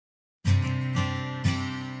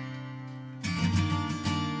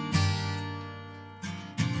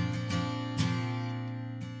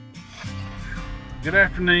Good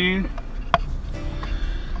afternoon.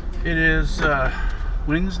 It is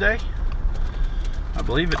Wednesday. I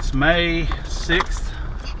believe it's May 6th,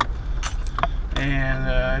 and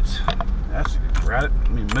that's right at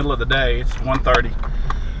the middle of the day. It's 1:30.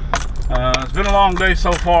 It's been a long day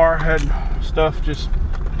so far. Had stuff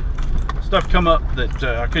come up that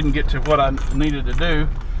I couldn't get to what I needed to do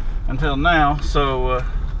until now. So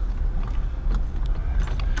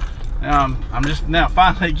now I'm just now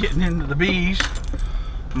finally getting into the bees.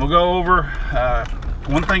 I'm gonna go over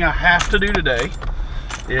one thing I have to do today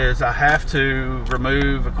is I have to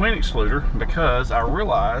remove a queen excluder, because I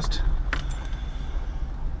realized,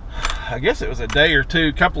 I guess it was a day or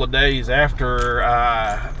two, couple of days after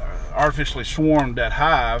I artificially swarmed that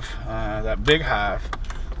hive, that big hive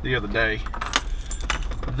the other day,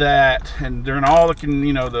 and during all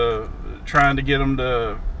the trying to get them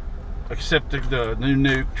to accept the new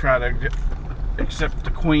nuke, try to accept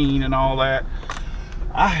the queen and all that,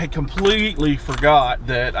 I had completely forgot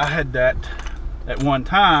that I had that at one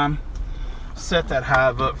time set that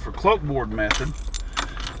hive up for cloak board method,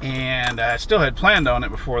 and I still had planned on it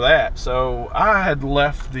before that. So I had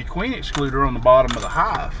left the queen excluder on the bottom of the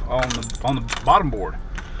hive, on the bottom board.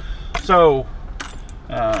 So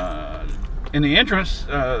in the entrance,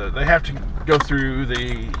 they have to go through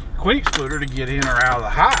the queen excluder to get in or out of the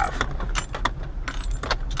hive.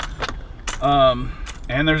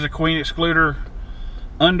 And there's a queen excluder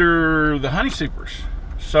under the honey supers.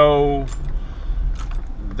 So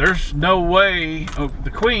there's no way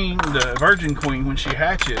the queen, the virgin queen, when she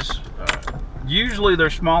hatches, usually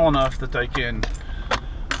they're small enough that they can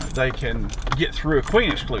get through a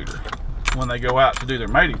queen excluder when they go out to do their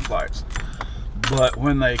mating flights. But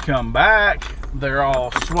when they come back, they're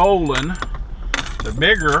all swollen. They're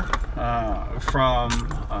bigger from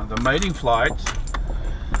the mating flights,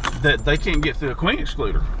 that they can't get through a queen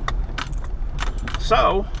excluder.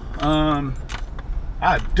 So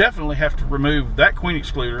I definitely have to remove that queen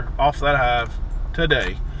excluder off that hive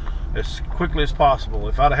today, as quickly as possible.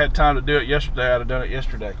 If I'd have had time to do it yesterday, I'd have done it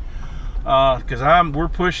yesterday, because we're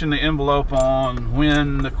pushing the envelope on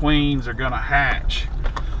when the queens are going to hatch.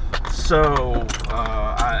 So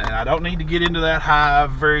I don't need to get into that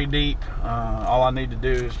hive very deep. All I need to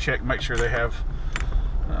do is make sure they have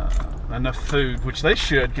enough food, which they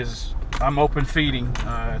should, because I'm open feeding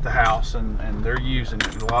at the house, and they're using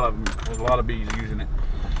it. There's a lot of bees using it.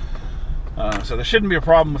 So there shouldn't be a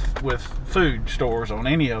problem with food stores on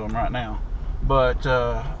any of them right now. But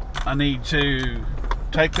I need to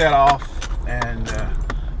take that off, and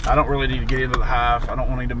I don't really need to get into the hive. I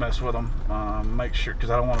don't need to mess with them. Make sure,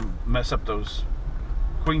 because I don't want to mess up those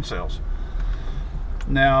queen cells.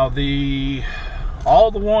 Now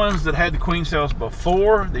all the ones that had the queen cells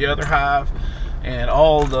before the other hive, and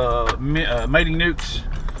all the mating nukes,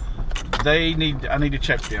 I need to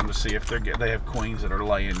check them to see if they have queens that are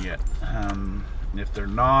laying yet. If they're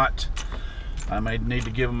not, I may need to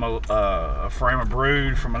give them a frame of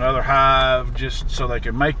brood from another hive, just so they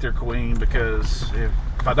can make their queen, because if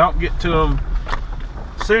I don't get to them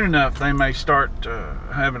soon enough, they may start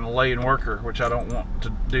having a laying worker, which I don't want to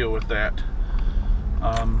deal with that.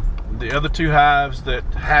 The other two hives that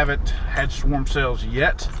haven't had swarm cells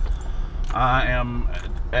yet, I am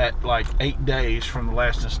at like 8 days from the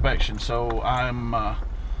last inspection, so I'm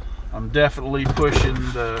definitely pushing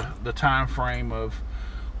the time frame of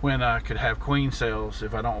when I could have queen cells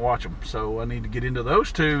if I don't watch them. So I need to get into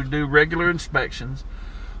those two, do regular inspections.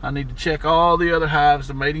 I need to check all the other hives,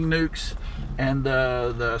 the mating nukes, and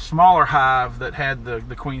the smaller hive that had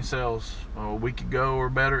the queen cells a week ago or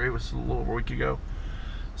better. It was a little over a week ago.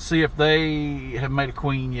 See if they have made a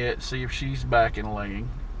queen yet, see if she's back in laying.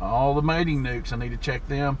 All the mating nukes, I need to check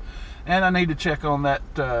them, and I need to check on that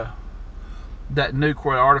nuke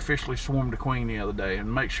where I artificially swarmed a queen the other day,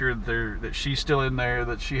 and make sure that she's still in there,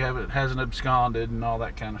 that she hasn't absconded, and all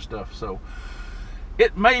that kind of stuff. So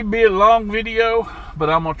it may be a long video, but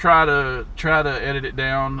I'm gonna try to edit it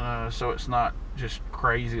down so it's not just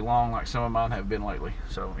crazy long like some of mine have been lately.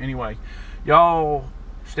 So anyway, y'all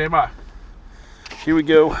stand by. Here we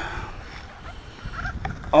go.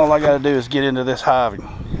 All I gotta do is get into this hive and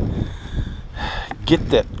get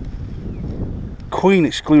that queen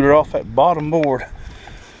excluder off that bottom board.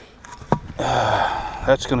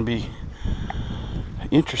 That's gonna be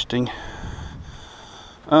interesting.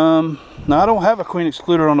 Now I don't have a queen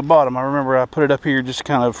excluder on the bottom. I remember I put it up here just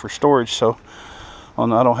kind of for storage, so I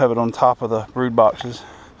don't have it on top of the brood boxes.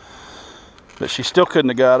 But she still couldn't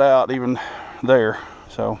have got out even there.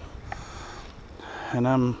 So, and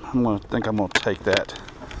I'm gonna take that.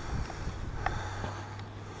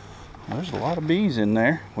 There's a lot of bees in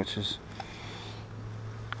there, which is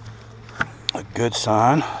a good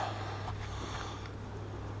sign.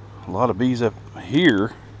 A lot of bees up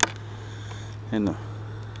here in the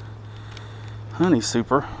honey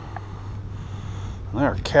super.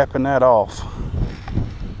 They're capping that off.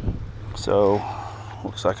 So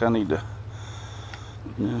looks like I need to,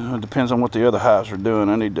 it depends on what the other hives are doing.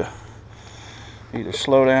 I need to either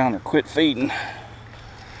slow down or quit feeding.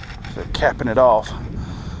 If they're capping it off,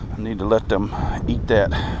 I need to let them eat that.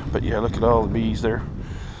 But yeah, look at all the bees there.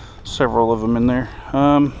 Several of them in there.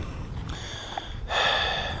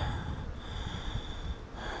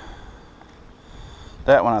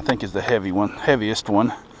 That one I think is the heaviest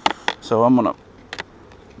one. So I'm gonna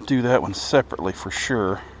do that one separately for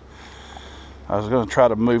sure. I was gonna try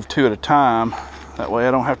to move 2 at a time. That way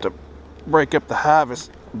I don't have to break up the hive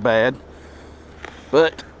as bad.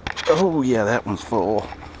 But, oh yeah, that one's full.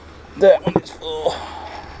 That one is full.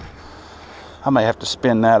 I may have to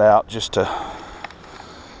spin that out just to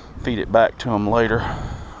feed it back to them later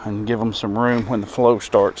and give them some room when the flow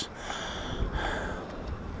starts.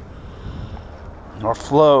 Our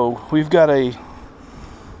flow, we've got a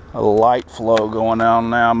light flow going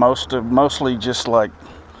on now. Mostly just like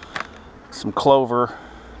some clover,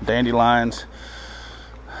 dandelions.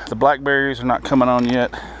 The blackberries are not coming on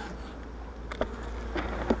yet.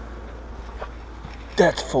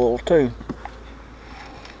 That's full too.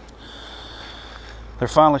 They're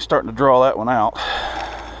finally starting to draw that one out.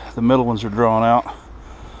 The middle ones are drawing out.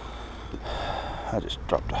 I just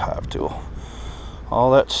dropped a hive tool.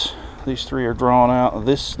 These 3 are drawn out.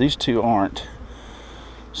 These 2 aren't.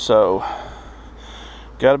 So,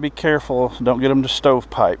 got to be careful. Don't get them to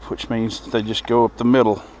stovepipe, which means they just go up the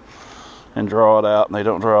middle and draw it out, and they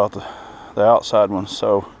don't draw out the outside ones.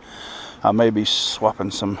 So, I may be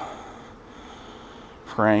swapping some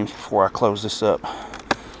frames before I close this up.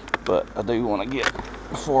 But I do want to get,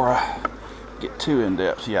 before I get too in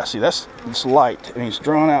depth. Yeah, see, it's light. I mean, it's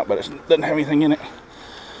drawn out, but it doesn't have anything in it.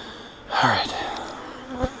 All right.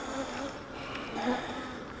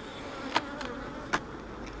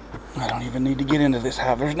 I don't even need to get into this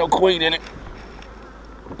hive. There's no queen in it.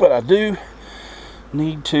 But I do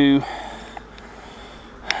need to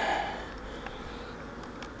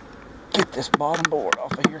get this bottom board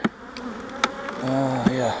off of here.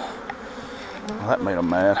 Yeah. Well, that made them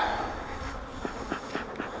mad.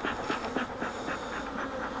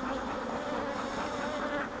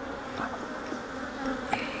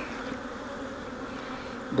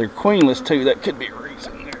 They're queenless too. That could be a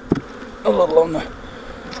reason. They're a little on the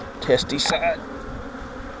testy side.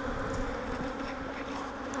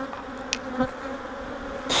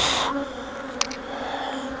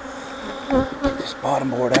 Get this bottom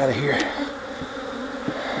board out of here.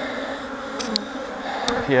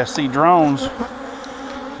 Yeah, see, drones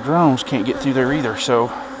can't get through there either, so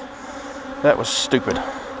that was stupid,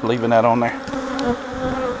 leaving that on there.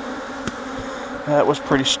 That was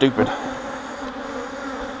pretty stupid.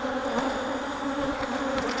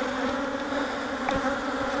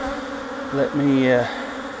 Let me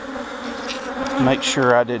make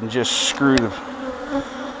sure I didn't just screw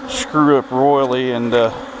up royally and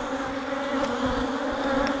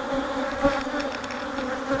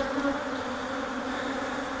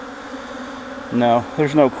no,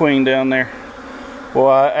 there's no queen down there. Well,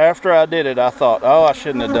 after I did it, I thought, oh, I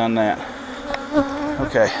shouldn't have done that.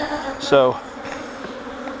 Okay, so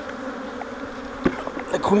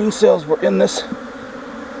the queen cells were in this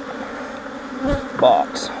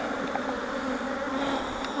box.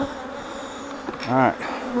 Alright,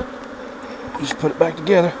 just put it back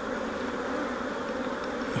together.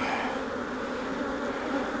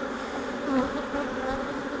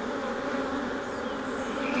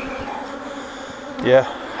 Yeah,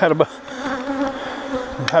 had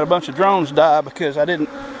a bunch of drones die because I didn't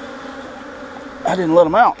let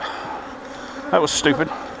them out. That was stupid.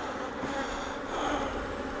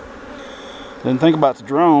 Didn't think about the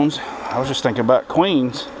drones. I was just thinking about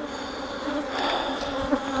queens.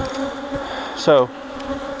 So,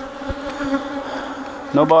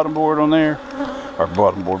 no bottom board on there, or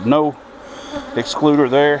bottom board, no excluder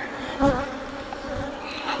there.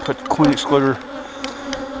 Put the queen excluder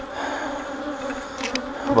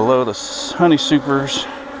below the honey supers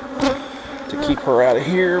to keep her out of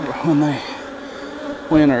here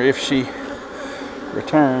when or if she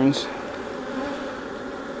returns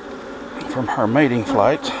from her mating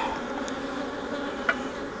flight.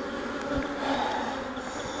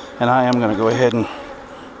 And I am going to go ahead and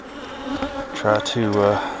try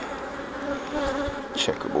to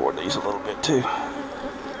checkerboard these a little bit too.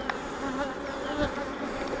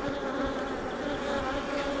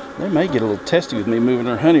 They may get a little testy with me moving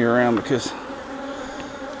their honey around because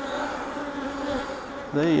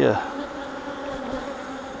they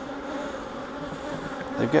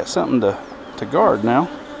they've got something to guard now.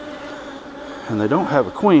 And they don't have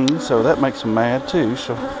a queen, so that makes them mad too.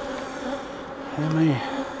 So let me,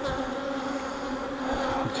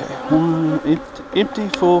 okay, one empty,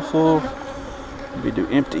 full. Let me do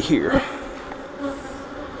empty here.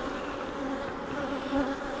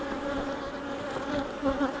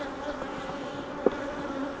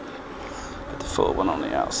 Put the full one on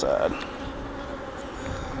the outside,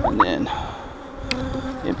 and then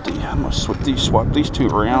empty. I'm gonna swap these two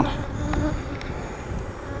around.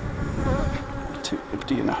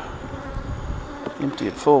 Empty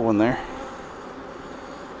and full one there.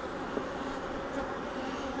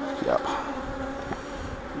 Yep,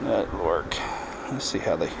 that'll work. Let's see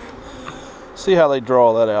how they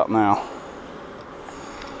draw that out now.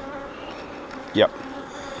 Yep,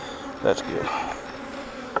 that's good.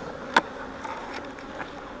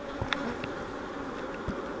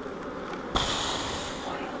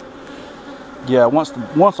 Yeah,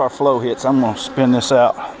 once our flow hits, I'm gonna spin this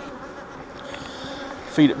out.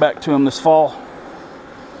 Feed it back to them this fall.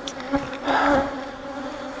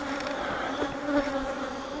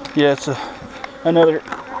 Yeah, it's another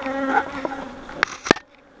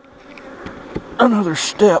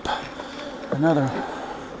step, another,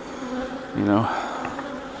 you know,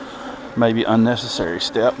 maybe unnecessary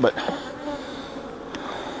step, but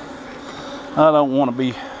I don't want to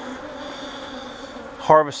be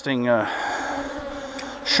harvesting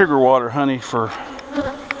sugar water honey for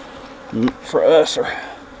us or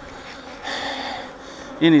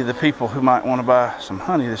any of the people who might want to buy some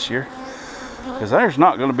honey this year, because there's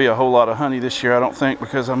not going to be a whole lot of honey this year, I don't think,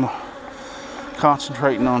 because I'm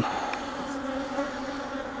concentrating on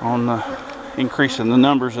increasing the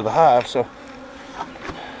numbers of the hive. So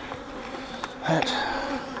that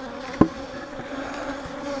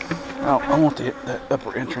I want that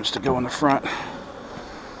upper entrance to go in the front.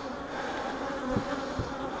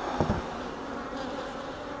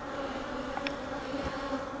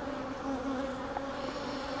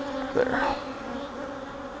 There.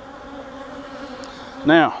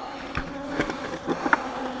 Now,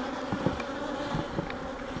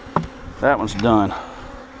 that one's done.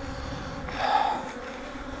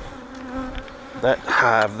 That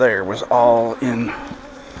hive there was all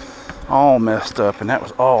messed up, and that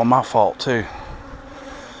was all my fault too.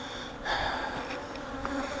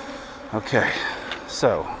 Okay,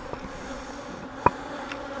 so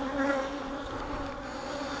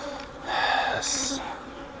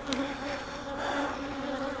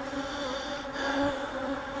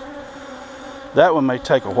that one may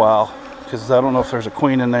take a while, because I don't know if there's a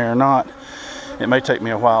queen in there or not. It may take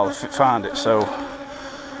me a while to find it, so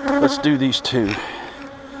let's do these two.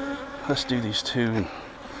 Let's do these two and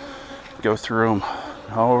go through them.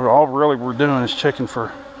 All really we're doing is checking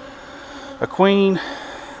for a queen,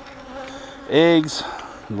 eggs,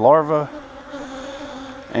 larvae,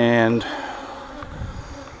 and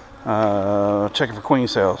checking for queen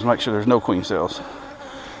cells. Make sure there's no queen cells.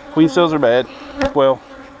 Queen cells are bad. Well,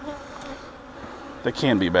 they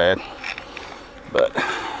can be bad, but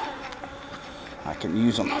I can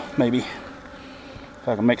use them. Maybe if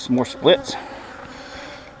I can make some more splits,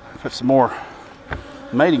 put some more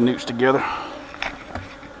mating newts together,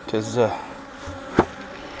 because I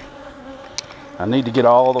need to get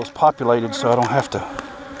all those populated so I don't have to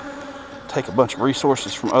take a bunch of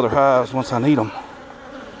resources from other hives once I need them.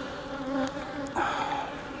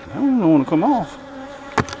 I don't want to come off.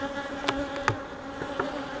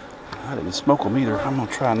 I didn't smoke them either. I'm going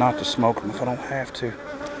to try not to smoke them if I don't have to.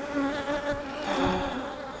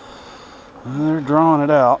 And they're drawing it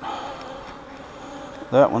out.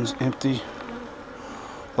 That one's empty.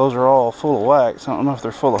 Those are all full of wax. I don't know if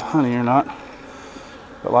they're full of honey or not.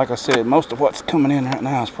 But like I said, most of what's coming in right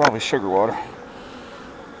now is probably sugar water.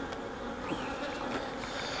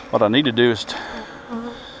 What I need to do is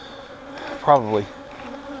probably,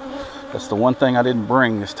 that's the one thing I didn't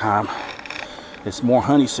bring this time. It's more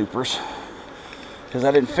honey supers, because I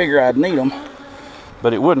didn't figure I'd need them,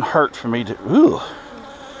 but it wouldn't hurt for me to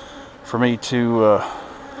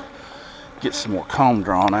get some more comb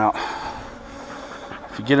drawn out.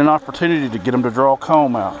 If you get an opportunity to get them to draw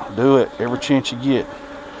comb out, do it every chance you get.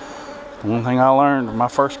 The one thing I learned in my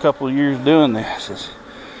first couple of years doing this is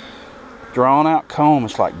drawing out comb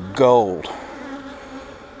is like gold.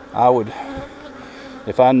 I would,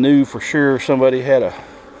 if I knew for sure somebody had a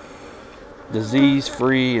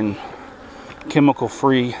disease-free and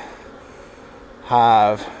chemical-free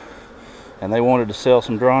hive and they wanted to sell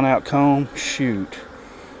some drawn out comb, shoot,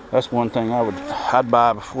 that's one thing I'd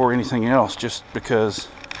buy before anything else, just because,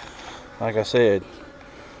 like I said,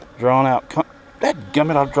 drawn out comb,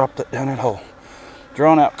 dadgummit, I'll drop that down that hole.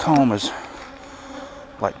 Drawn out comb is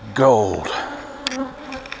like gold.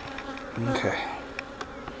 Okay.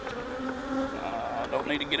 Don't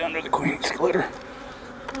need to get under the queen excluder.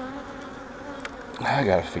 I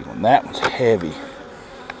got a feeling that one's heavy.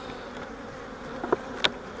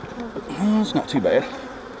 Well, it's not too bad.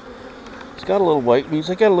 It's got a little weight. Means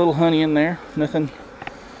they got a little honey in there. Nothing.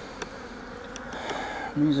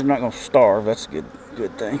 Means they're not going to starve. That's a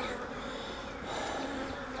good thing.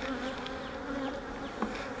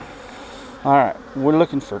 Alright, we're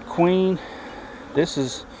looking for queen. This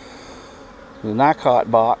is the Nicot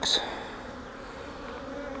box.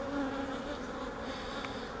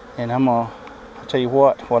 And I'll tell you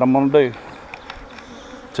what I'm going to do.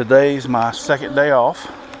 Today's my second day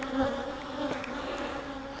off.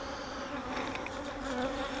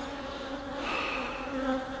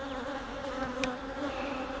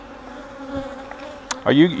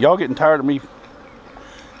 Are y'all getting tired of me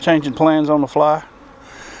changing plans on the fly?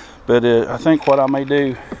 But I think what I may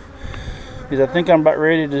do is I think I'm about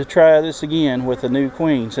ready to try this again with a new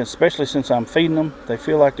queen, especially since I'm feeding them. They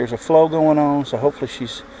feel like there's a flow going on, so hopefully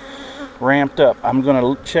she's ramped up. I'm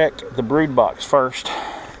going to check the brood box first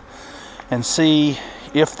and see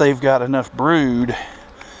if they've got enough brood,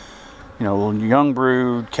 you know, young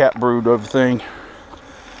brood, cat brood, everything,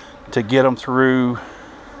 to get them through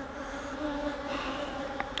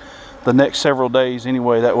the next several days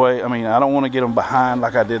anyway. That way, I mean, I don't want to get them behind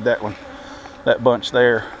like I did that one, that bunch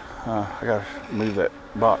there. I gotta move that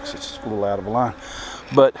box, it's a little out of line.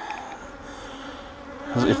 But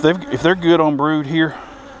if they're good on brood here,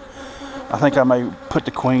 I think I may put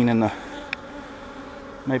the queen in the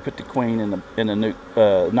new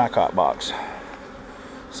Nicot box.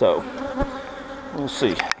 So we'll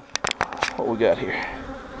see what we got here.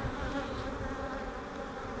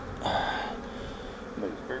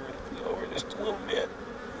 Move everything over just a little bit.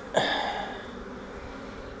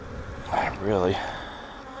 I really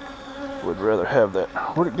would rather have that.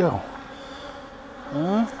 Where'd it go?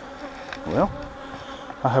 Well,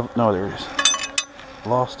 I have, no, there it is.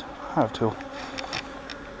 Lost hive tool.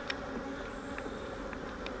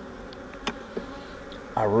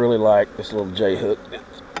 I really like this little J hook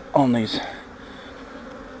on these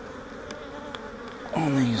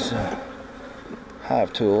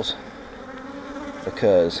hive tools,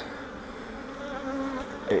 because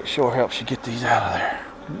it sure helps you get these out of there.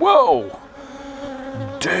 Whoa!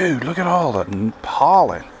 Dude, look at all the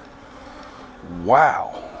pollen.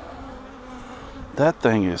 Wow. That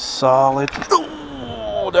thing is solid.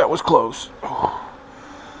 Oh, that was close. Oh,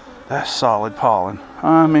 that's solid pollen.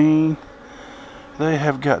 I mean, they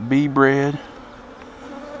have got bee bread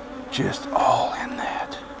just all in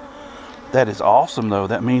that. That is awesome, though.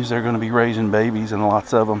 That means they're going to be raising babies, and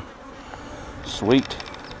lots of them. Sweet.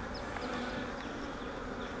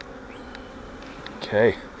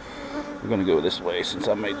 Okay. We're going to go this way since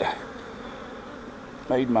I made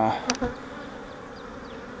my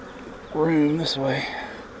room this way.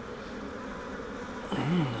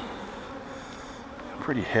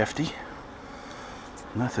 Pretty hefty.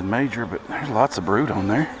 Nothing major, but there's lots of brood on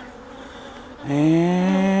there.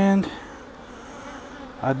 And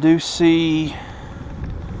I do see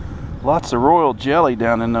lots of royal jelly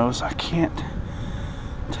down in those. I can't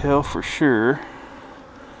tell for sure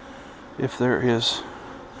if there is.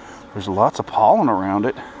 There's lots of pollen around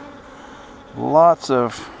it. Lots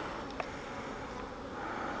of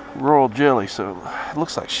royal jelly. So it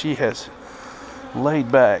looks like she has laid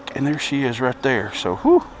back. And there she is right there. So,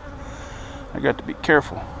 whew, I got to be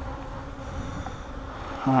careful.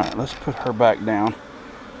 Alright, let's put her back down.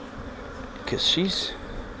 Because she's...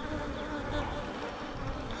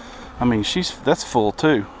 I mean, that's full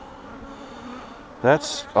too.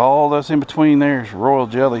 That's all that's in between there is royal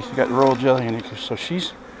jelly. She got royal jelly in it. So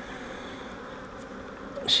she's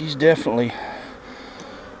definitely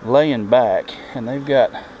laying back, and they've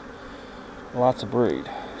got lots of brood.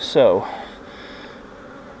 So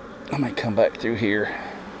I might come back through here.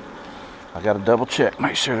 I got to double check,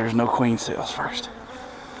 make sure there's no queen cells first.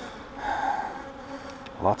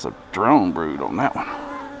 Lots of drone brood on that one.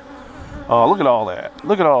 Oh, look at all that.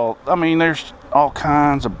 Look at all, I mean, there's all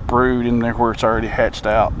kinds of brood in there where it's already hatched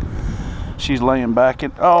out. She's laying back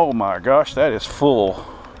in, oh my gosh, that is full.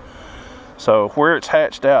 So where it's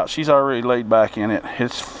hatched out, she's already laid back in it.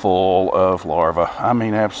 It's full of larvae. I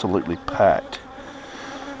mean, absolutely packed.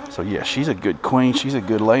 So yeah, she's a good queen. She's a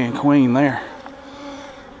good laying queen there.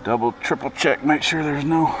 Double, triple check, make sure there's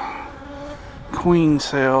no queen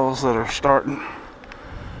cells that are starting,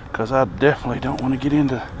 because I definitely don't want to get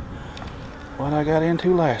into what I got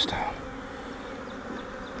into last time.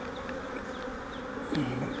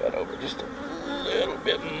 Move that over just a little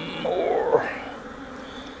bit more.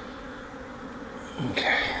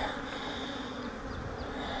 Okay.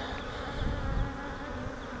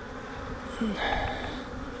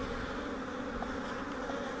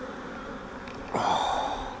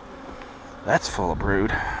 Oh, that's full of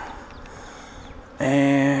brood.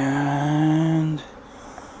 And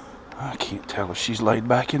I can't tell if she's laid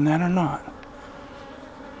back in that or not.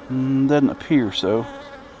 Doesn't appear so.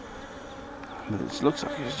 But it looks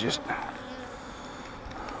like it's just...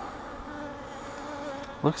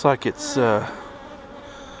 Looks like it's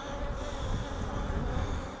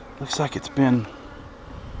been...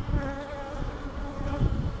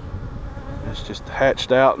 It's just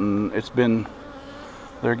hatched out and it's been...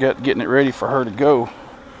 They're getting it ready for her to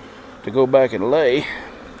go back and lay.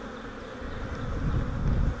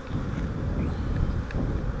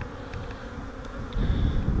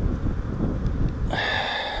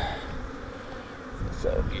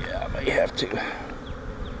 So yeah, I may have to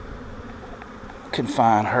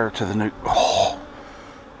confine her to the new... Oh,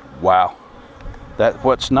 wow. That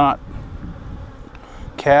what's not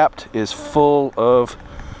capped is full of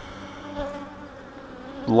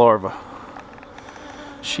larvae.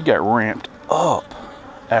 She got ramped up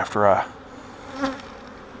after I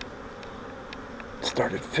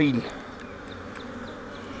started feeding.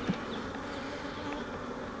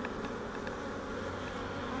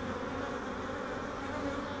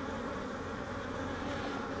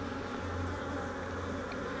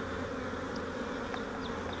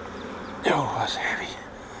 Oh, that's heavy.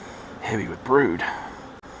 Heavy with brood.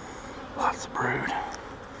 Lots of brood.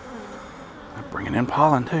 They're bringing in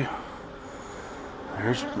pollen too.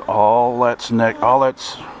 There's all that's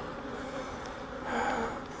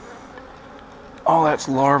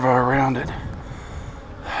larvae around it,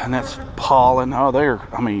 and that's pollen. Oh,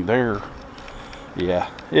 yeah.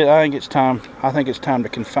 I think it's time. I think it's time to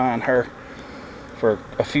confine her for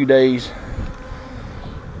a few days.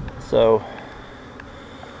 So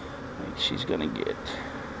I think she's gonna get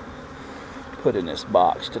put in this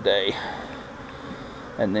box today,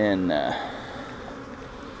 and then.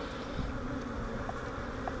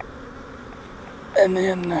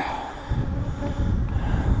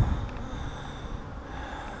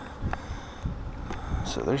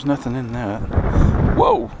 So there's nothing in that.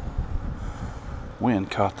 Whoa!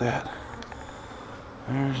 Wind caught that.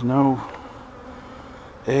 There's no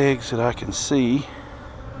eggs that I can see,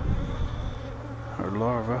 or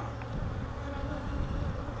larvae.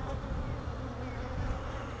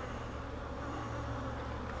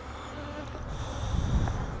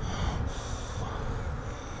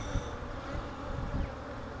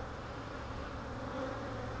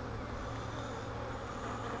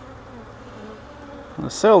 The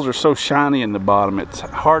cells are so shiny in the bottom, it's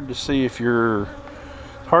hard to see if you're...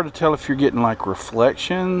 hard to tell if you're getting like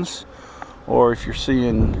reflections or if you're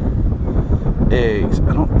seeing eggs.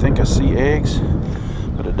 I don't think I see eggs,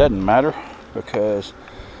 but it doesn't matter because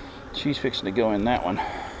she's fixing to go in that one.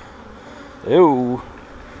 Ew,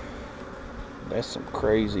 that's some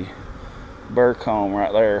crazy burr comb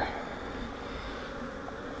right there.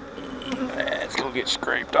 It's gonna get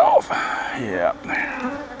scraped off. Yeah,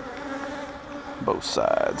 both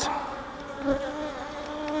sides.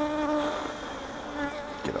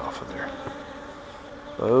 Get off of there.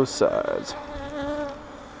 Both sides.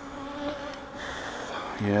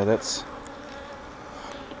 Yeah, that's...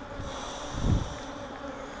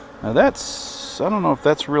 Now that's... I don't know if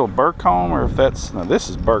that's real burr comb or if that's... Now this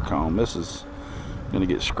is burr comb. This is going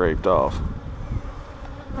to get scraped off.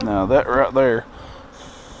 Now that right there...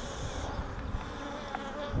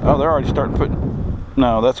 Oh, they're already starting putting...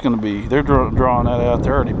 No, that's going to be... They're drawing that out.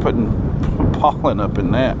 They're already putting pollen up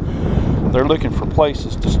in that. They're looking for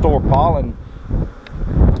places to store pollen.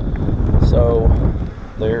 So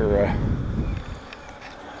they're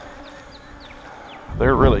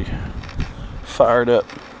really fired up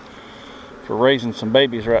for raising some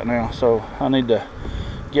babies right now. So I need to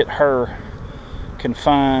get her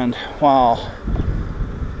confined while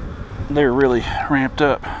they're really ramped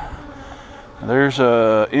up. There's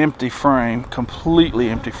a empty frame, completely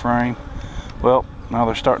empty frame. Well, now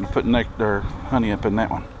they're starting to put their honey up in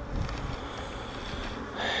that one.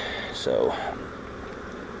 So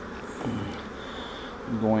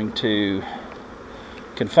I'm going to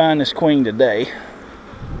confine this queen today.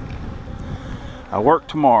 I work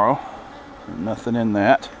tomorrow. Nothing in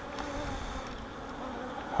that.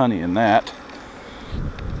 Honey in that.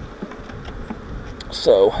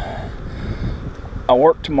 So I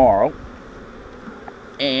work tomorrow.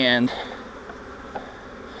 And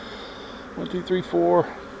 1, 2, 3, 4.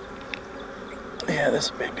 Yeah,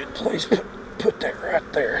 this would be a good place. Put that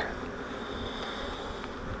right there.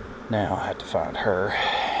 Now I have to find her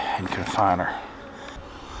and confine her.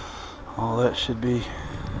 All that should be.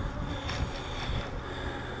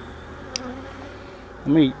 Let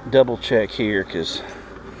me double check here, because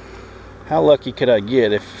how lucky could I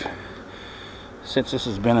get if, since this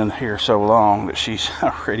has been in here so long, that she's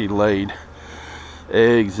already laid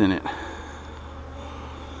eggs in it.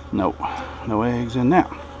 Nope, no eggs in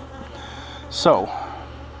that. So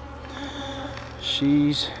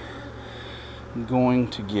she's going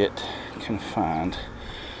to get confined.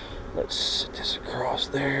 Let's sit this across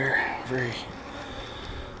there very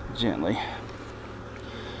gently.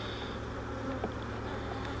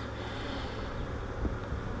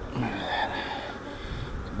 Go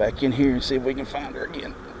back in here and see if we can find her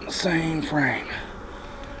again in the same frame.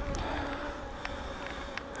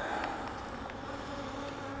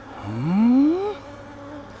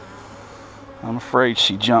 I'm afraid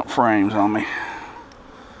she jumped frames on me.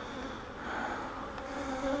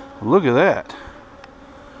 Look at that.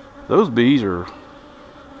 Those bees are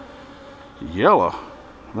yellow.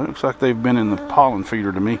 Looks like they've been in the pollen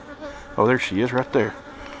feeder to me. Oh, there she is right there.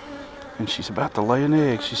 And she's about to lay an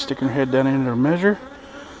egg. She's sticking her head down in there to measure.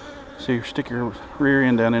 See her stick her rear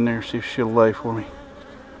end down in there, see if she'll lay for me.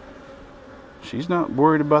 She's not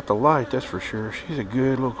worried about the light, that's for sure. She's a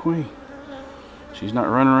good little queen. She's not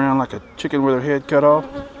running around like a chicken with her head cut off.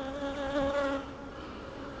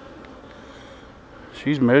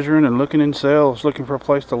 She's measuring and looking in cells, looking for a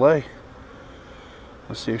place to lay.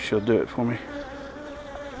 Let's see if she'll do it for me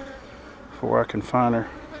before I can find her.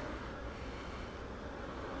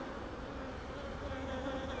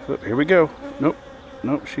 Oh, here we go. Nope.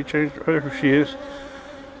 Nope, she changed. There she is.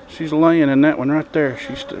 She's laying in that one right there.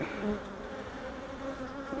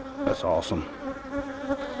 That's awesome.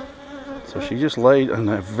 So she just laid in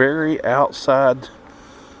the very outside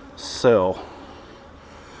cell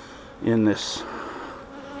in this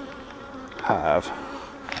hive.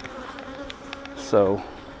 So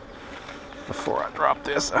before I drop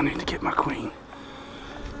this, I need to get my queen.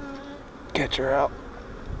 Catch her out.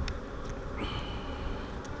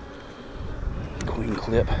 Queen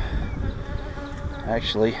clip.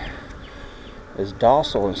 Actually, as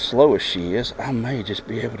docile and slow as she is, I may just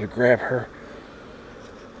be able to grab her.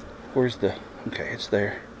 Where's the... Okay, it's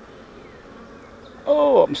there.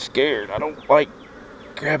 Oh, I'm scared. I don't like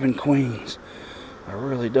grabbing queens. I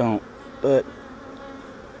really don't. But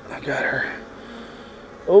I got her.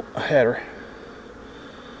 Oh, I had her.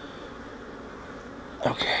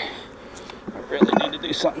 Okay. I really need to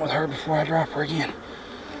do something with her before I drop her again.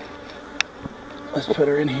 Let's put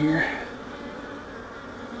her in here.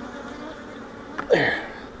 There.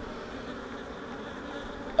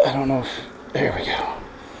 I don't know if... There we go.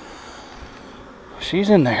 She's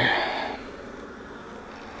in there.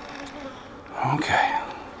 Okay.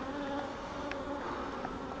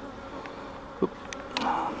 Oop.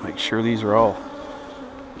 Make sure these are all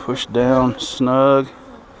pushed down snug.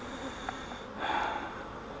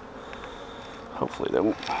 Hopefully they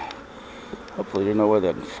won't. Hopefully there's no way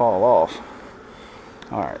that can fall off.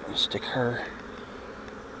 Alright, let's stick her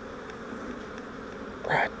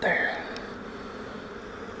right there.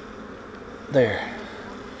 There.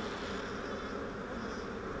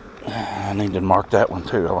 I need to mark that one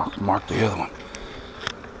too. I'll mark the other one.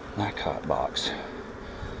 Nicot box.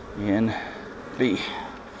 NB.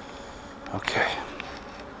 Okay.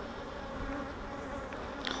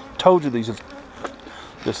 Told you this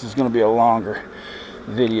is going to be a longer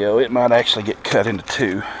video. It might actually get cut into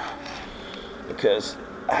two because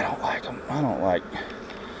I don't like them. I don't like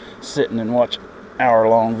sitting and watch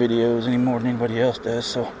hour-long videos any more than anybody else does.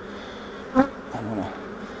 So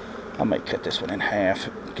I may cut this one in half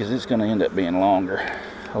because it's going to end up being longer.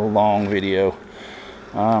 A long video.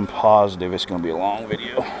 I'm positive it's going to be a long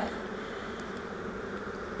video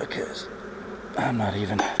because I'm not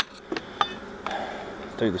even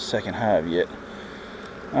through the second hive yet.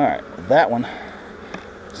 Alright, that one.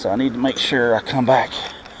 So I need to make sure I come back.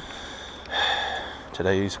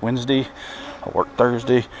 Today's Wednesday. I work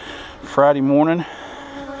Thursday, Friday morning,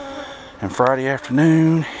 and Friday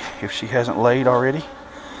afternoon if she hasn't laid already.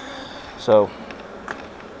 So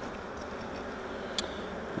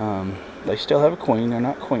they still have a queen. They're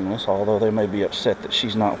not queenless, although they may be upset that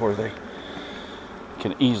she's not where they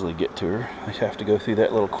can easily get to her. They have to go through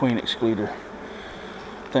that little queen excluder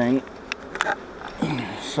thing.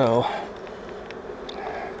 So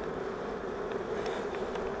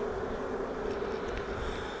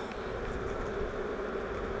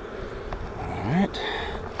alright.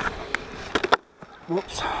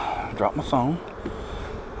 Whoops, dropped my phone.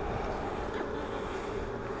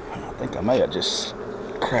 I think I may have just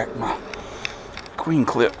cracked my queen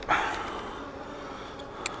clip.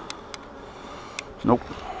 Nope.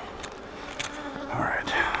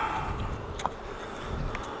 Alright.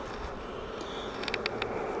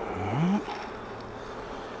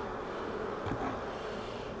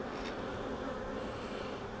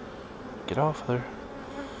 Get off of there.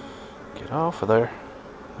 Get off of there.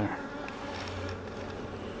 There.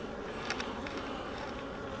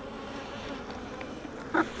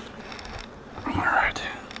 Alright.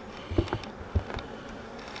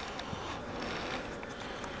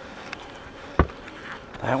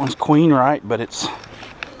 That one's queen right, but it's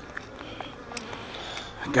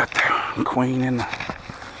got the queen in the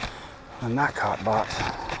Nicot box.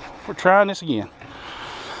 We're trying this again.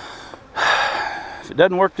 If it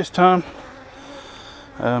doesn't work this time,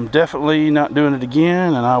 I'm definitely not doing it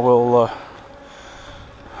again, and I will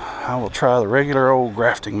try the regular old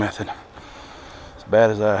grafting method. As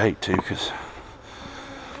bad as I hate to, because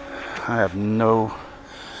I have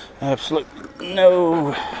absolutely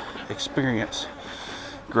no experience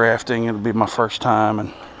grafting. It'll be my first time,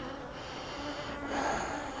 and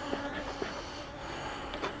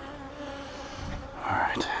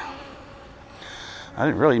alright. I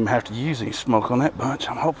didn't really even have to use any smoke on that bunch.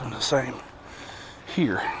 I'm hoping the same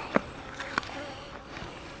here.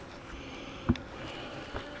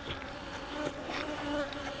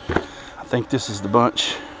 I think this is the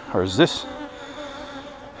bunch, or is this?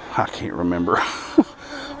 I can't remember.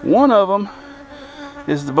 One of them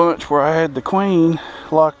is the bunch where I had the queen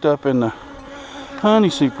locked up in the honey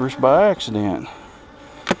supers by accident.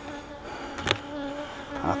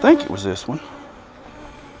 I think it was this one,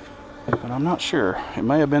 but I'm not sure. It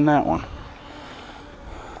may have been that one.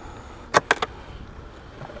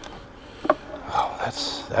 Oh,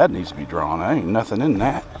 that needs to be drawn. There ain't nothing in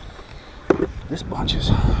that. This bunch is.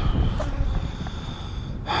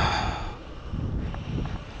 Let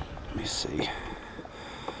me see.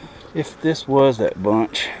 If this was that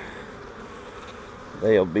bunch,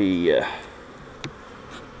 they'll be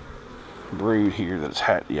brood here that's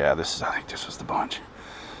hatched. Yeah, I think this was the bunch,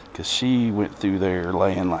 because she went through there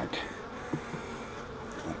laying like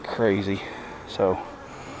crazy. So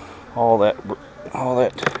all that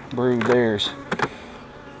brood there's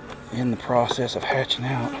in the process of hatching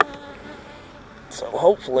out. So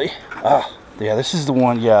hopefully, yeah, this is the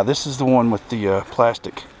one. Yeah, this is the one with the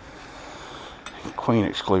plastic queen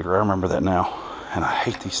excluder. I remember that now, and I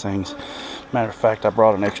hate these things. Matter of fact, I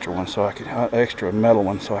brought an extra one so I could, extra metal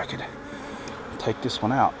one, so I could take this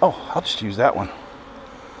one out. Oh, I'll just use that one.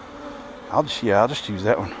 I'll just use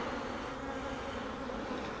that one,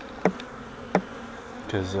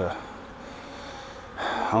 because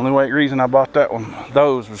only reason I bought that one,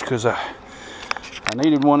 those, was because I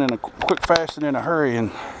needed one in a quick fashion in a hurry, and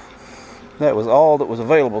that was all that was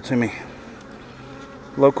available to me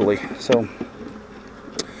locally. So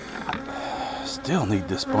still need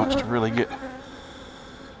this bunch to really get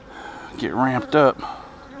ramped up.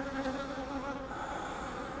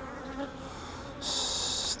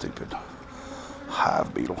 Stupid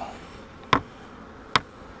hive beetle.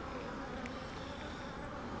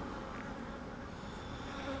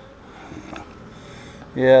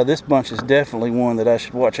 Yeah, this bunch is definitely one that I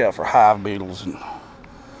should watch out for hive beetles and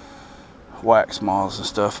wax moths and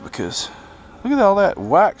stuff, because look at all that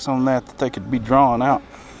wax on that they could be drawing out.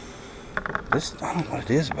 This, I don't know what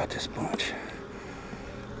it is about this bunch,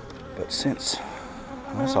 but since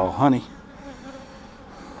that's all honey,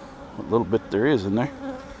 what little bit there is in there.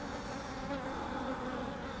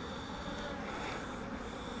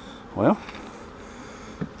 Well,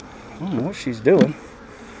 I don't know what she's doing,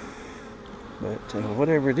 but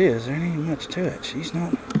whatever it is, there ain't much to it. She's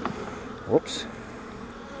not. Whoops.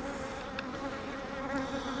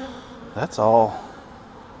 That's all.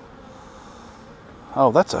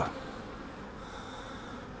 Oh, that's a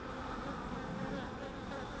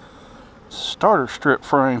starter strip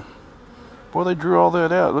frame. Boy, they drew all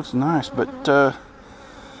that out. It looks nice, but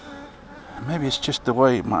maybe it's just the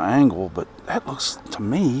way my angle, but that looks to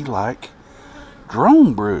me like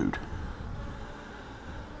drone brood.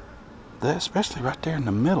 That, especially right there in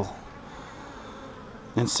the middle.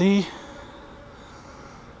 And see,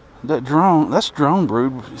 that drone, that's drone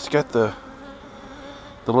brood. It's got the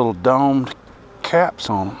little domed caps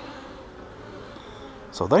on them.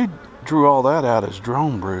 So they drew all that out as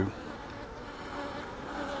drone brood,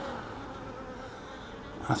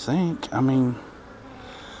 I think. I mean,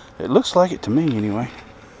 it looks like it to me anyway.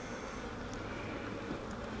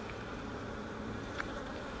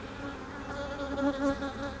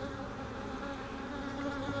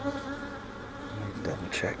 Double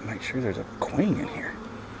check, make sure there's a queen in here.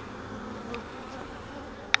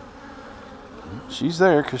 She's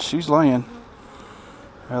there because she's laying.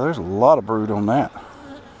 Yeah, there's a lot of brood on that.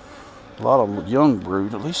 A lot of young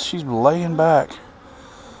brood. At least she's laying back.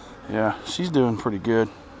 Yeah, she's doing pretty good.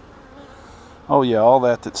 Oh yeah, all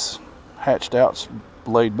that's hatched out's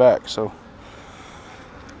laid back, so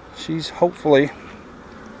she's hopefully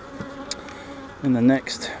in the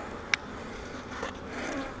next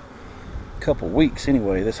couple weeks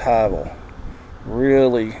anyway, this hive will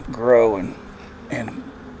really grow in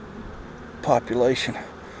population,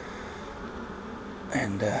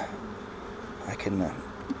 and I can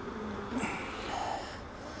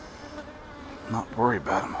not worry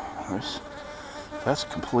about them. That's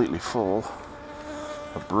completely full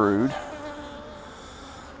of brood.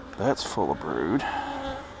 That's full of brood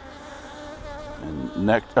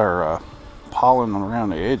and pollen around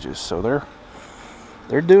the edges. So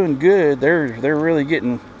they're doing good. They're really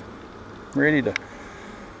getting ready to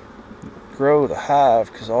grow the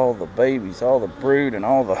hive, because all the babies, all the brood, and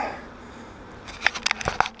all the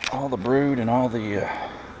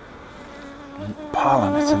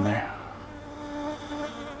pollen that's in there.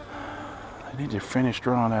 I need to finish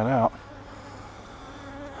drawing that out.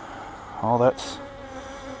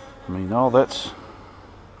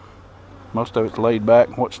 Most of it's laid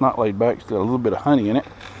back. What's not laid back, it's got a little bit of honey in it.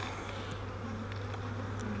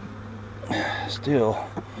 Still,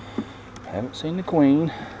 I haven't seen the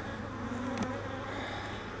queen.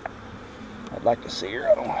 I'd like to see her.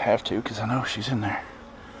 I don't have to, because I know she's in there.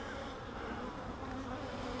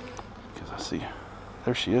 Because I see,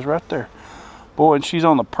 there she is right there. Boy, and she's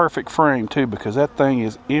on the perfect frame too, because that thing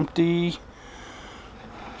is empty.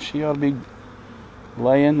 She ought to be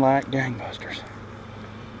laying like gangbusters.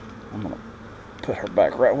 I'm gonna put her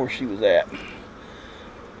back right where she was at,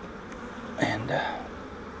 and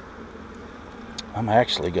I'm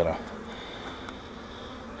actually gonna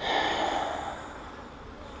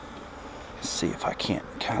see if I can't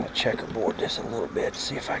kind of checkerboard this a little bit,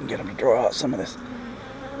 see if I can get them to draw out some of this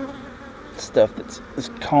stuff, this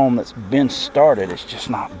comb that's been started. It's just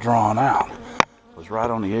not drawn out. It was right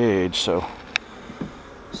on the edge, so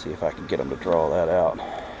see if I can get them to draw that out.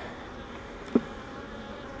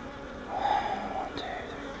 1, 2,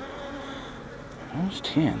 3. There's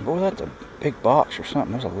 10. Boy, that's a big box or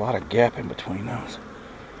something. There's a lot of gap in between those.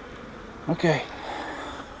 Okay.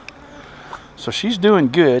 So she's doing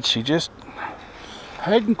good. She just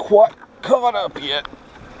hadn't quite caught up yet.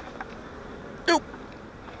 Oop.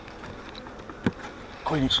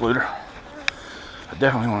 Queen excluder. I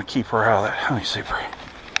definitely want to keep her out of that honey super.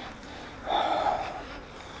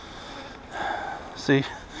 See,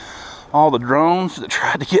 all the drones that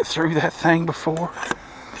tried to get through that thing before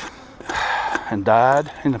and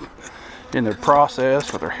died in their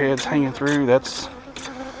process with their heads hanging through. That's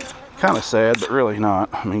kind of sad, but really not.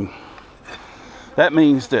 I mean, that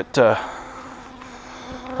means that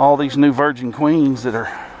all these new virgin queens that are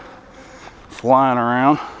flying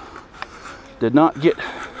around did not get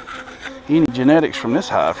any genetics from this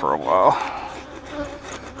hive for a while.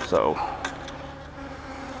 So,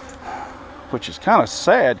 which is kind of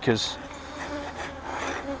sad, because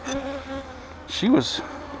she was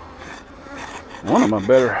one of my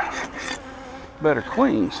better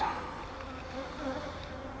queens.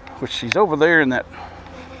 Which she's over there in that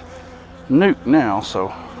nuke now, so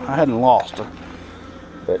I hadn't lost her.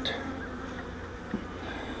 But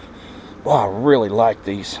well, I really like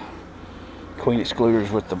these queen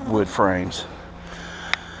excluders with the wood frames.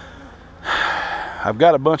 I've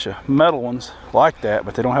got a bunch of metal ones like that,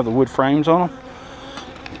 but they don't have the wood frames on them.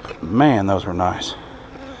 Man, those are nice.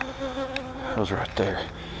 Those are right there.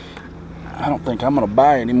 I don't think I'm going to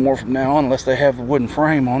buy any more from now on unless they have a wooden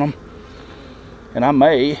frame on them. And I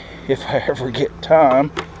may, if I ever get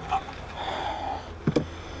time.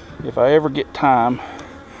 If I ever get time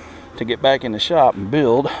to get back in the shop and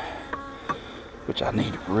build, which I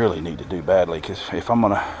really need to do badly, because if I'm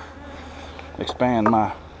going to expand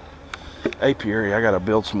my apiary, I got to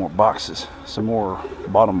build some more boxes, some more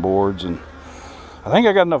bottom boards, and I think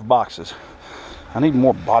I got enough boxes. I need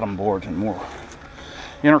more bottom boards and more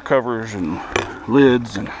inner covers and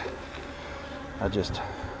lids, and I just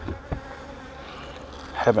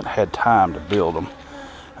haven't had time to build them,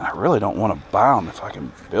 and I really don't want to buy them if I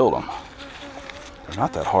can build them. They're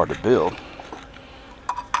not that hard to build.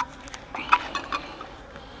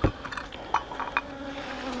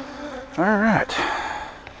 All right,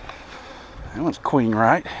 that one's queen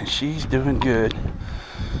right, and she's doing good.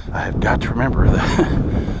 I have got to remember that.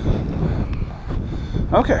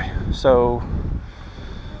 Okay, so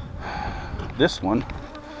this one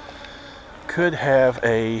could have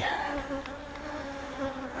a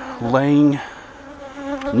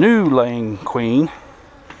new laying queen.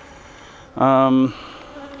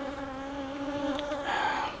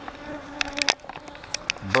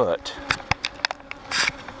 But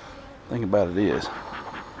the thing about it is,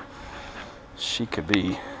 she could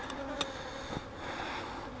be,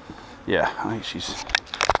 yeah, I think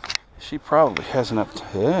she probably has enough,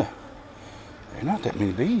 there are not that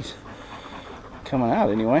many bees. coming out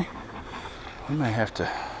anyway. We may have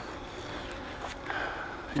to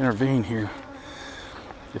intervene here.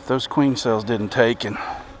 If those queen cells didn't take and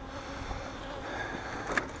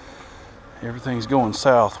everything's going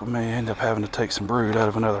south, we may end up having to take some brood out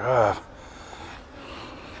of another hive.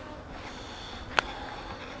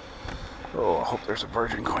 Oh, I hope there's a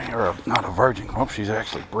virgin queen, or not a virgin. I hope she's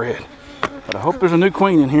actually bred. But I hope there's a new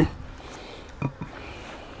queen in here.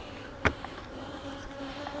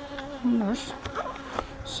 And there's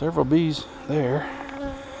several bees there.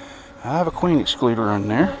 I have a queen excluder in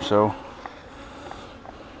there, so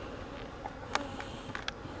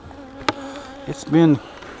it's been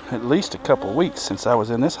at least a couple of weeks since I was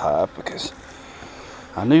in this hive because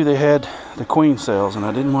I knew they had the queen cells and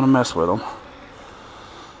I didn't want to mess with them.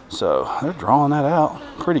 So they're drawing that out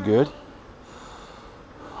pretty good.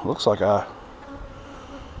 Looks like I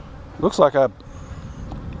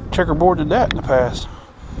checkerboarded that in the past.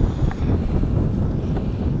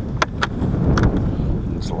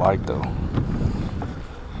 It's light though.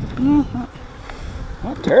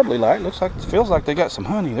 Not terribly light. Looks like, feels like they got some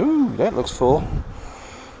honey. Ooh, that looks full.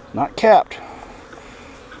 Not capped,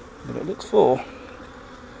 but it looks full.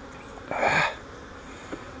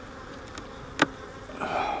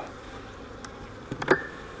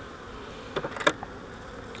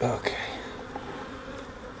 Okay.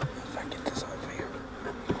 If I get this over here.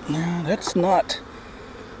 Now that's not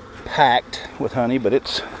packed with honey, but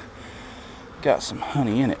it's got some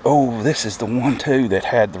honey in it. Oh, this is the one too that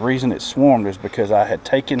had, the reason it swarmed is because I had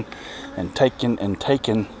taken and taken and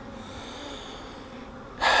taken.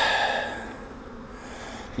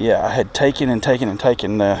 Yeah, I had taken and taken and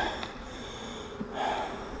taken and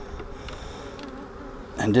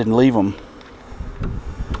didn't leave them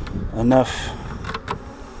enough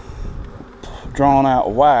drawn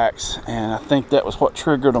out wax, and I think that was what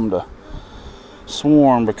triggered them to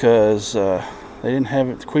swarm, because they didn't have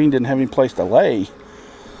it, the queen didn't have any place to lay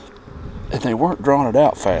and they weren't drawing it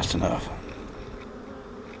out fast enough.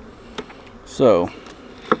 So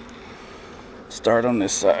start on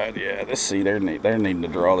this side. Yeah, let's see, they're needing to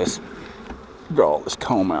draw this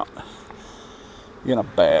comb out in a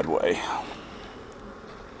bad way.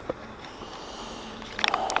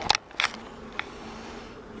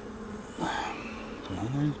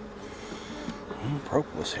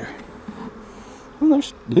 Propolis here. Well,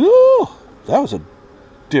 there's, oh, that was a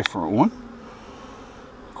different one.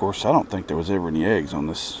 Of course, I don't think there was ever any eggs on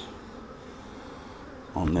this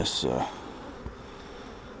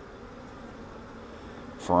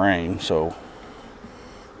frame, so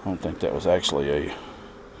I don't think that was actually a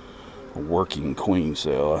working queen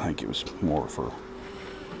cell. I think it was more for,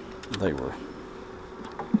 they were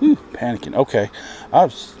panicking. Okay,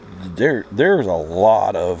 there's a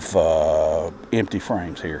lot of empty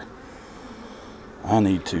frames here. I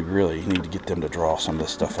need to get them to draw some of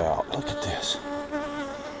this stuff out. Look at this.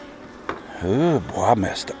 Oh boy, I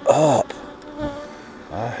messed up.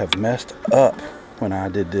 I have messed up when I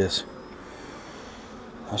did this.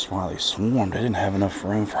 That's why they swarmed. They didn't have enough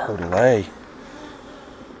room for her to lay.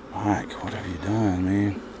 Mike, what have you done,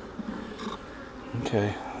 man?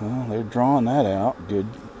 Okay, well, they're drawing that out. Good.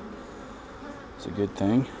 It's a good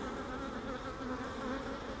thing.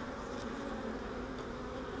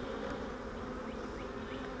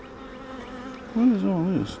 What is all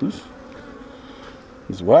this? This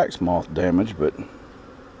is wax moth damage, but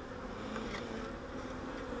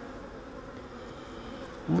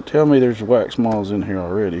don't tell me there's wax moths in here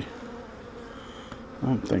already. I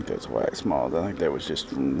don't think that's wax moths. I think that was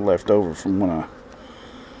just left over from when I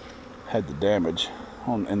had the damage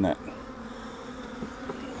in that.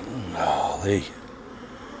 Golly.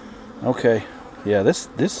 Okay. Yeah,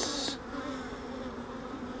 this.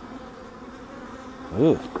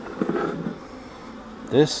 Ugh.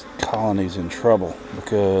 This colony's in trouble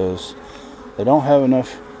because they don't have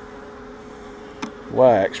enough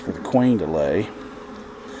wax for the queen to lay.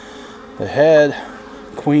 They had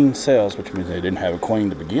queen cells, which means they didn't have a queen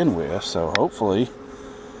to begin with, so hopefully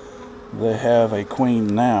they have a queen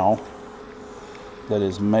now that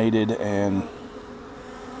is mated and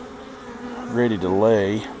ready to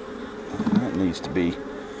lay. That needs to be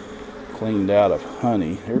cleaned out of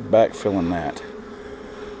honey. They're backfilling that.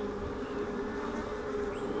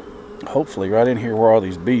 Hopefully right in here where all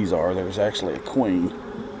these bees are, there's actually a queen.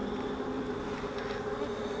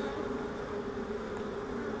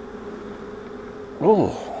 Oh,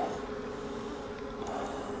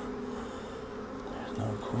 there's no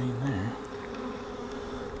queen there.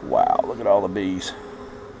 Wow, look at all the bees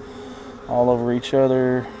all over each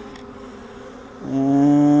other.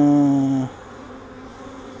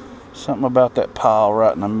 Something about that pile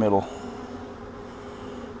right in the middle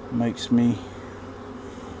makes me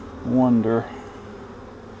Wonder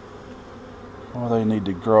why they need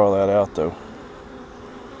to draw that out though.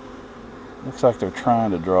 Looks like they're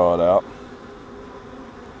trying to draw it out.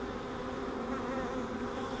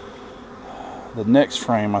 The next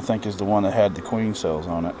frame I think is the one that had the queen cells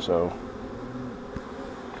on it, so.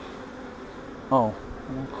 Oh,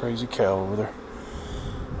 crazy cow over there.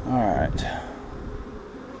 Alright.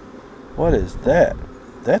 What is that?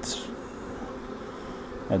 That's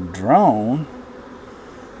a drone.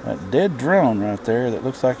 That dead drone right there that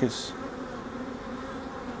looks like it's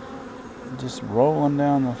just rolling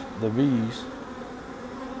down the V's.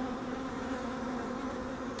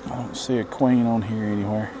 I don't see a queen on here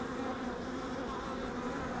anywhere.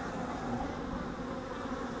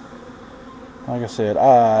 Like I said,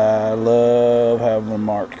 I love having a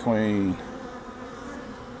marked queen.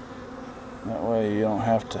 That way you don't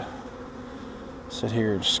have to sit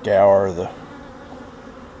here and scour the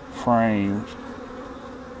frames.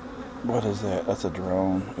 What is that? That's a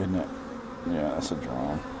drone, isn't it? Yeah, that's a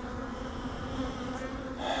drone.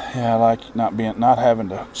 Yeah, I like not having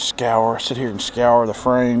to sit here and scour the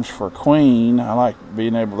frames for a queen. I like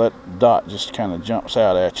being able to, that dot just kind of jumps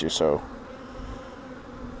out at you, so.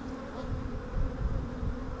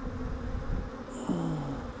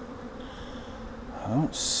 I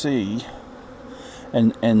don't see.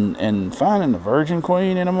 And finding the virgin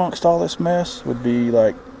queen in amongst all this mess would be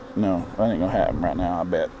like, no, that ain't gonna happen right now, I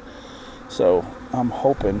bet. So I'm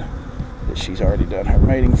hoping that she's already done her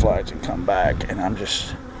mating flights and come back, and I'm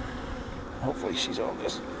just, hopefully she's on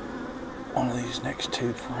this, one of these next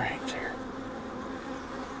two frames here.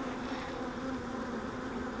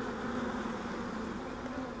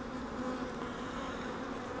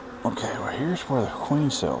 Okay, well here's where the queen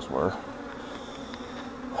cells were.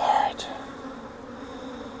 Alright.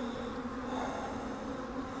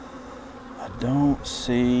 I don't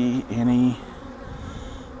see any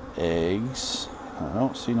eggs. I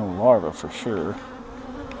don't see no larvae for sure.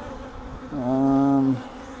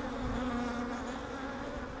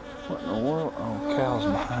 What in the world? Oh, cows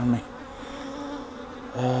behind me.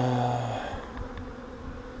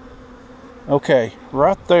 Okay,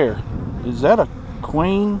 right there. Is that a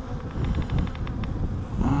queen?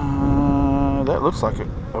 That looks like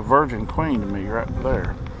a virgin queen to me right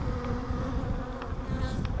there.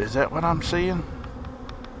 Is that what I'm seeing?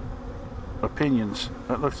 Opinions.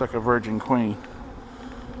 That looks like a virgin queen.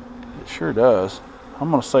 It sure does.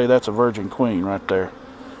 I'm going to say that's a virgin queen right there.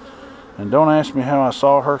 And don't ask me how I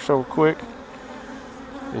saw her so quick.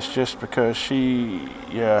 It's just because she's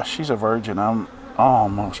a virgin. I'm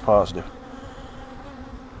almost positive.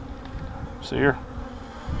 See her?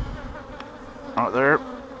 Right there.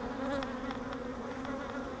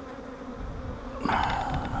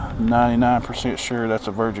 99% sure that's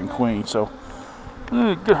a virgin queen. So,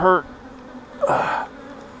 get hurt.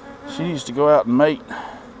 She needs to go out and mate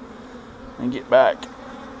and get back.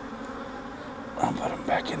 I'll put them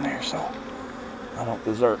back in there so I don't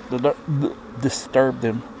disturb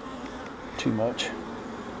them too much.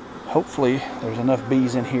 Hopefully there's enough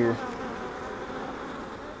bees in here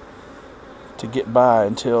to get by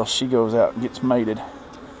until she goes out and gets mated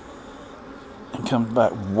and comes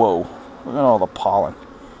back. Whoa, look at all the pollen.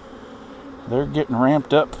 They're getting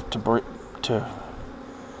ramped up to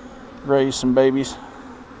raise some babies.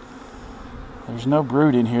 There's no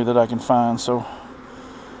brood in here that I can find, so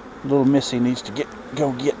little Missy needs to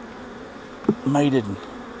go get mated and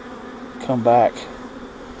come back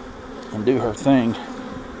and do her thing.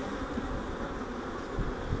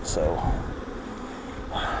 So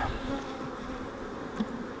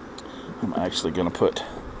I'm actually going to put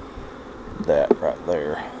that right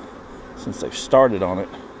there. Since they've started on it,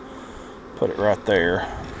 put it right there.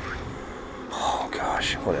 Oh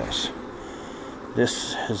gosh, what else?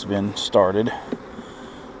 This has been started.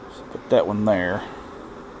 So put that one there.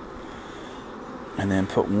 And then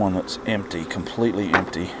put one that's empty, completely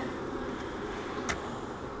empty.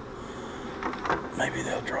 Maybe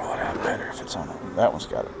they'll draw it out better if it's on it. That one's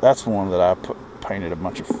got it. That's the one that I painted a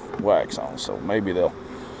bunch of wax on, so maybe they'll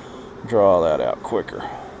draw that out quicker.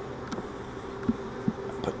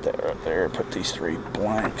 Put that right there. Put these 3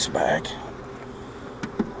 blanks back.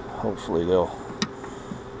 Hopefully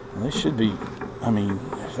they should be. I mean,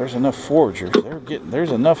 if there's enough foragers,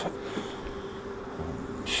 there's enough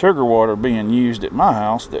sugar water being used at my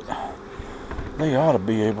house that they ought to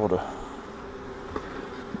be able to.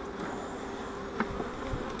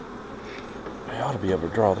 They ought to be able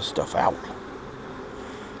to draw this stuff out.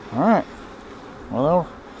 All right. Well,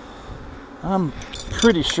 I'm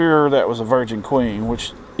pretty sure that was a virgin queen,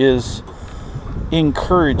 which is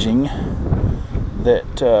encouraging that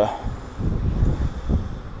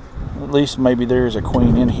at least maybe there is a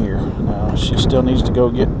queen in here. Now she still needs to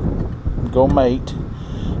go mate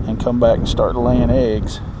and come back and start laying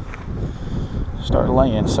eggs.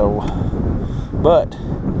 So, but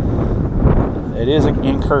it is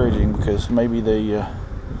encouraging because maybe they'll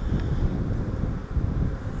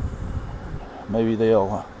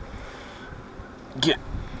get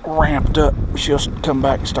ramped up. She'll come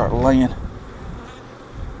back and start laying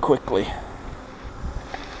quickly.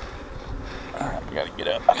 Alright, I gotta get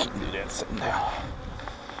up. I can't do that sitting down.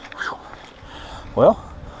 Whew. Well,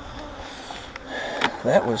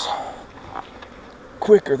 that was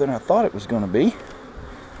quicker than I thought it was going to be.